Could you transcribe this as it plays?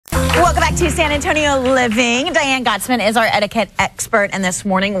Welcome back to San Antonio Living. Diane Gottsman is our etiquette expert, and this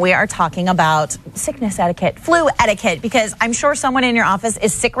morning we are talking about sickness etiquette, flu etiquette, because I'm sure someone in your office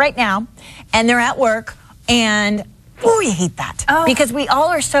is sick right now, and they're at work, and you hate that. Because we all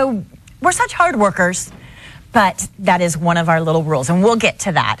are we're such hard workers, but that is one of our little rules, and we'll get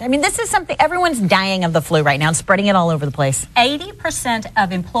to that. I mean, this is something, everyone's dying of the flu right now and spreading it all over the place. 80%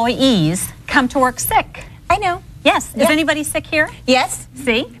 of employees come to work sick. I know. Yes. Is anybody sick here? Yes.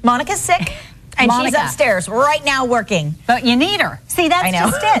 See? Monica's sick, and she's upstairs right now working. But you need her. See, that's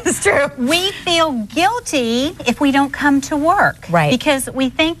just it. It's true. We feel guilty if we don't come to work. Right. Because we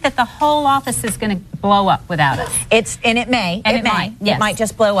think that the whole office is going to blow up without us. It may. And it might. Yes. It might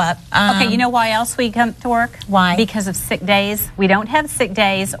just blow up. Okay, you know why else we come to work? Why? Because of sick days. We don't have sick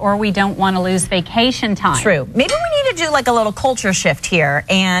days, or we don't want to lose vacation time. True. Maybe we need to do like a little culture shift here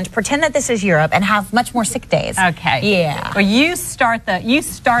and pretend that this is Europe and have much more sick days. Okay. Yeah. Well, you start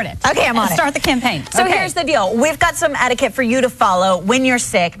it. Okay, I'm on it. Start the campaign. So here's the deal. We've got some etiquette for you to follow when you're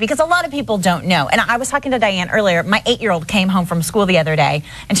sick, because a lot of people don't know. And I was talking to Diane earlier. My 8-year-old came home from school the other day,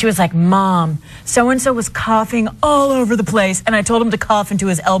 and she was like, "Mom, so-and-so was coughing all over the place, and I told him to cough into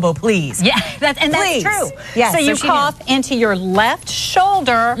his elbow, please." Yeah, that's true. Yes, so you cough into your left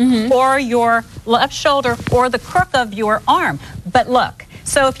shoulder or your left shoulder or the crook of your arm. But look,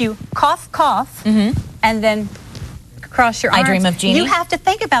 so if you cough, and then cross your arms, I dream of Jeannie. You have to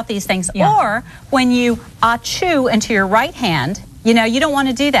think about these things. Yeah. Or when you achoo into your right hand, you know, you don't want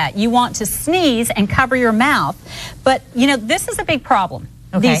to do that. You want to sneeze and cover your mouth. But, you know, this is a big problem.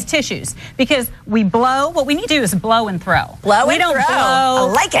 Okay. These tissues, because we blow. What we need to do is blow and throw. We don't blow. I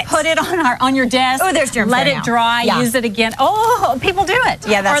like it. Put it on your desk. Oh, there's germs. Let it dry. Yeah. Use it again. Oh, people do it.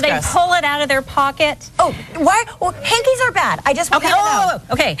 Yeah, that's Or they gross. pull it out of their pocket. Oh, why? Well, hankies are bad. I just want you to know.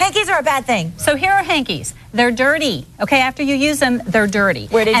 Okay. Hankies are a bad thing. So here are hankies. They're dirty. Okay, after you use them, they're dirty.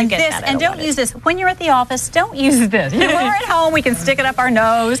 Where did you get that? And don't use this. When you're at the office, don't use this. When we're at home, we can stick it up our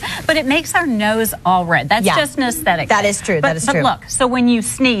nose, but it makes our nose all red. That's just an aesthetic. That is true. That is true. But look, so when you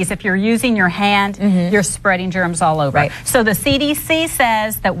sneeze, if you're using your hand, you're spreading germs all over. Right. So the CDC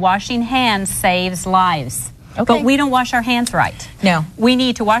says that washing hands saves lives. Okay. But we don't wash our hands right. No. We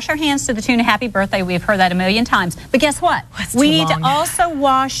need to wash our hands to the tune of happy birthday. We've heard that a million times. But guess what? We need to also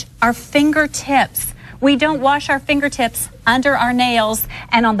wash our fingertips. We don't wash our fingertips under our nails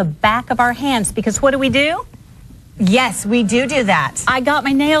and on the back of our hands, because what do? Yes, we do that. I got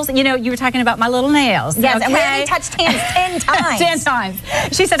my nails, you know, you were talking about my little nails. Yes, okay? and we already touched hands 10 times. 10 times.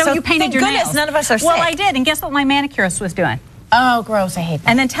 She said, "Oh, you painted your nails." Thank goodness none of us are sick. Well, I did, and guess what my manicurist was doing? Oh, gross, I hate that.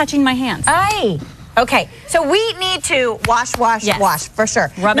 And then touching my hands. Okay, so we need to wash, for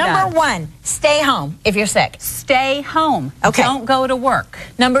sure. Rub it Number on. 1, stay home if you're sick. Stay home. Okay. Don't go to work.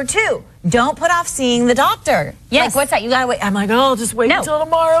 Number 2, don't put off seeing the doctor. Yes. Like, what's that? You gotta wait. I'm like, oh, I'll just wait until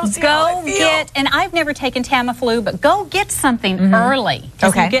tomorrow. See how I feel. And I've never taken Tamiflu, but go get something early.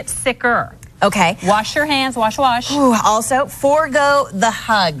 Okay. You get sicker. Okay. Wash your hands, wash. Ooh, also, forego the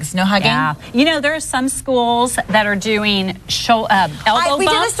hugs. No hugging? Yeah. You know, there are some schools that are doing elbow bumps. We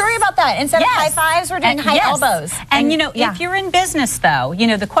did a story about that. Instead of high fives, we're doing high elbows. And you know, if you're in business, though, you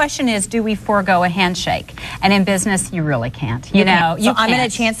know, the question is, do we forego a handshake? And in business, you really can't. You know, so I'm going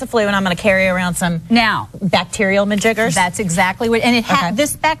to chance the flu, and I'm going to carry around some bacterial majiggers. That's exactly what. And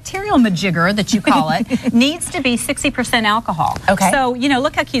this bacterial majigger that you call it needs to be 60% alcohol. Okay. So, you know,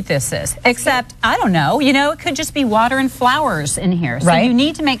 look how cute this is. Except, I don't know, you know, it could just be water and flowers in here. So you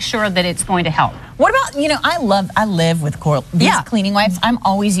need to make sure that it's going to help. What about, you know, I live with these cleaning wipes. I'm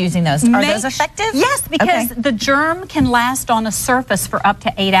always using those. Are those effective? Yes, because the germ can last on a surface for up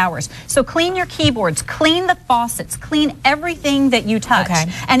to 8 hours. So clean your keyboards, clean the faucets, clean everything that you touch.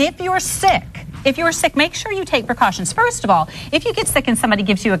 And if you're sick, make sure you take precautions. First of all, if you get sick and somebody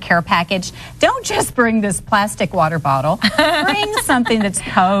gives you a care package, don't just bring this plastic water bottle. Bring something that's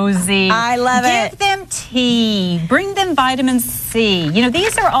cozy. I love it. Give them tea. Bring them vitamin C. You know,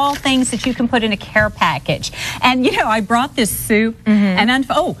 these are all things that you can put in a care package. And, you know, I brought this soup, and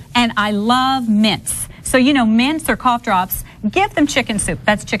I love mints. So, you know, mints or cough drops, give them chicken soup.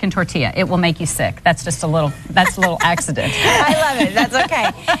 That's chicken tortilla. It will make you sick. That's just a little accident. I love it. That's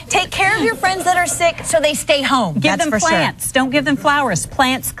okay. Take care of your friends that are sick so they stay home. Give them plants. Sure. Don't give them flowers.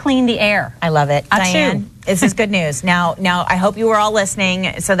 Plants clean the air. I love it. Diane, this is good news. Now, I hope you were all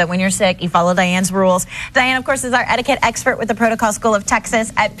listening so that when you're sick, you follow Diane's rules. Diane, of course, is our etiquette expert with the Protocol School of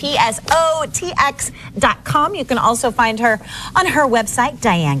Texas at psotx.com. You can also find her on her website,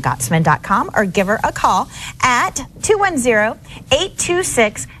 dianegottsman.com, or give her a call at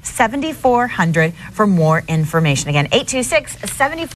 210-826-7400 for more information. Again, 826-7400.